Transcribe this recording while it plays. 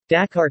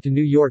Dakar to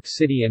New York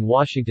City and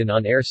Washington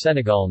on Air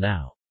Senegal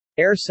now.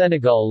 Air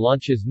Senegal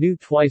launches new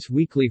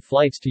twice-weekly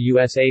flights to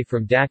USA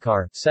from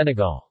Dakar,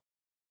 Senegal.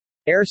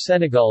 Air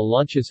Senegal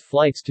launches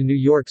flights to New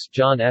York's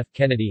John F.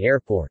 Kennedy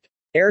Airport.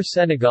 Air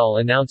Senegal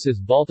announces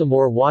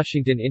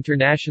Baltimore-Washington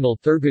International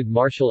Thurgood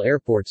Marshall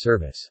Airport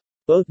service.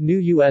 Both new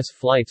U.S.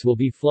 flights will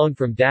be flown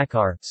from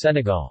Dakar,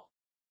 Senegal.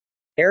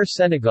 Air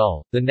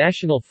Senegal, the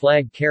national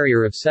flag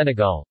carrier of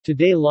Senegal,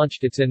 today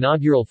launched its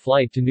inaugural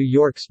flight to New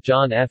York's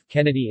John F.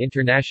 Kennedy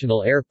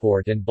International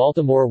Airport and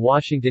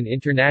Baltimore-Washington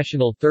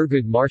International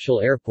Thurgood Marshall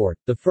Airport,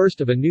 the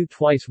first of a new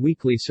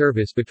twice-weekly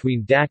service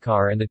between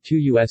Dakar and the two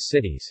U.S.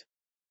 cities.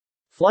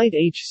 Flight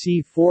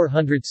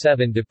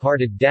HC-407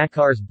 departed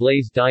Dakar's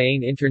Blaise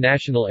Diagne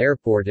International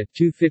Airport at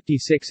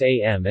 2:56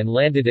 a.m. and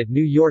landed at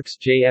New York's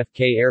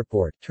JFK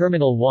Airport,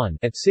 Terminal 1,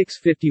 at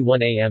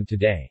 6:51 a.m.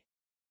 today.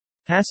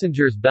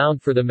 Passengers bound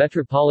for the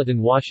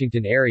metropolitan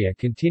Washington area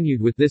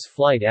continued with this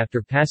flight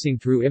after passing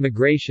through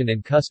Immigration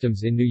and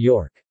Customs in New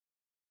York.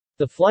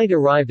 The flight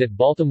arrived at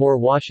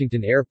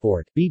Baltimore-Washington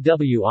Airport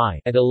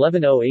 (BWI) at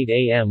 11:08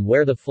 a.m.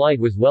 where the flight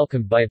was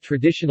welcomed by a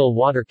traditional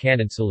water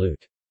cannon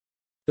salute.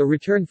 The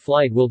return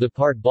flight will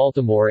depart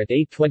Baltimore at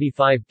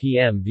 8:25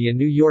 p.m. via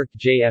New York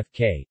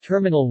JFK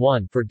Terminal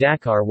 1 for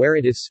Dakar where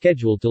it is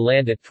scheduled to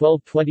land at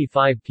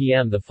 12:25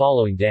 p.m. the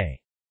following day.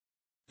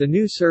 The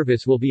new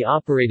service will be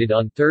operated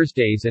on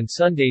Thursdays and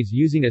Sundays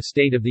using a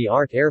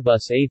state-of-the-art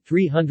Airbus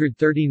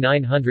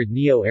A330-900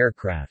 Neo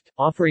aircraft,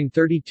 offering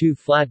 32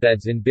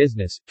 flatbeds in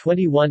business,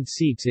 21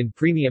 seats in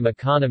premium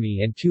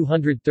economy and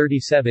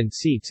 237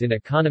 seats in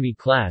economy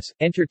class,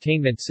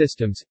 entertainment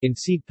systems,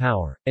 in-seat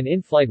power, and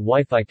in-flight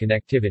Wi-Fi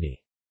connectivity.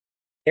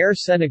 Air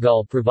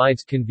Senegal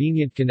provides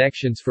convenient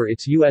connections for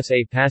its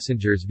USA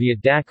passengers via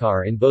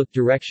Dakar in both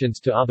directions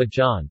to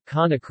Abidjan,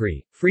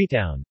 Conakry,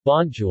 Freetown,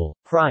 Banjul,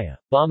 Praia,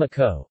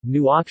 Bamako,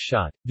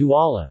 Nouakchott,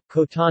 Douala,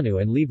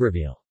 Cotonou and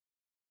Libreville.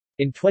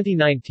 In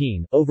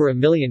 2019, over 1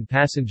 million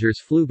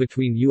passengers flew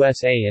between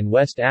USA and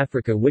West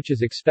Africa, which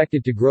is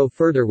expected to grow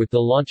further with the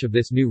launch of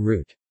this new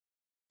route.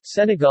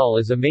 Senegal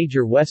is a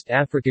major West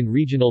African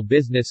regional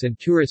business and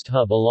tourist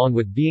hub along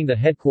with being the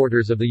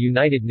headquarters of the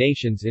United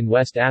Nations in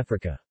West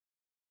Africa.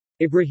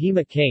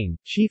 Ibrahima Kane,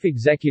 Chief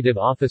Executive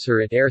Officer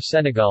at Air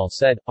Senegal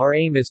said, "Our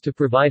aim is to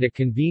provide a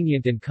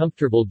convenient and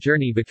comfortable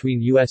journey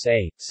between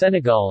USA,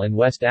 Senegal and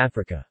West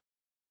Africa."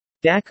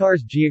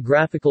 Dakar's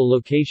geographical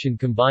location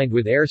combined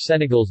with Air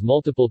Senegal's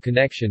multiple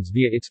connections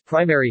via its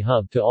primary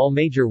hub to all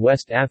major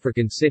West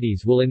African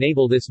cities will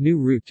enable this new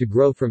route to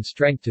grow from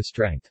strength to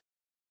strength.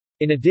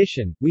 In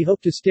addition, we hope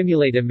to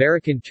stimulate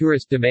American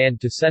tourist demand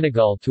to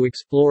Senegal to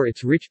explore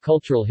its rich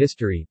cultural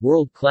history,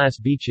 world-class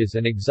beaches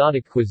and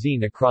exotic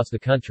cuisine across the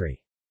country.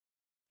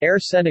 Air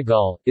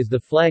Senegal is the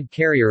flag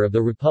carrier of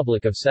the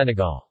Republic of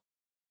Senegal.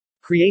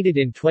 Created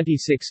in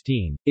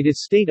 2016, it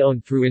is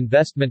state-owned through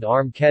investment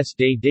arm Caisse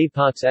des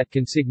Dépôts et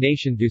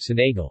Consignation du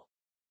Sénégal.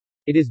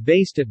 It is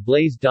based at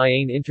Blaise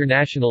Diagne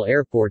International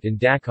Airport in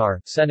Dakar,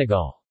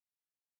 Senegal.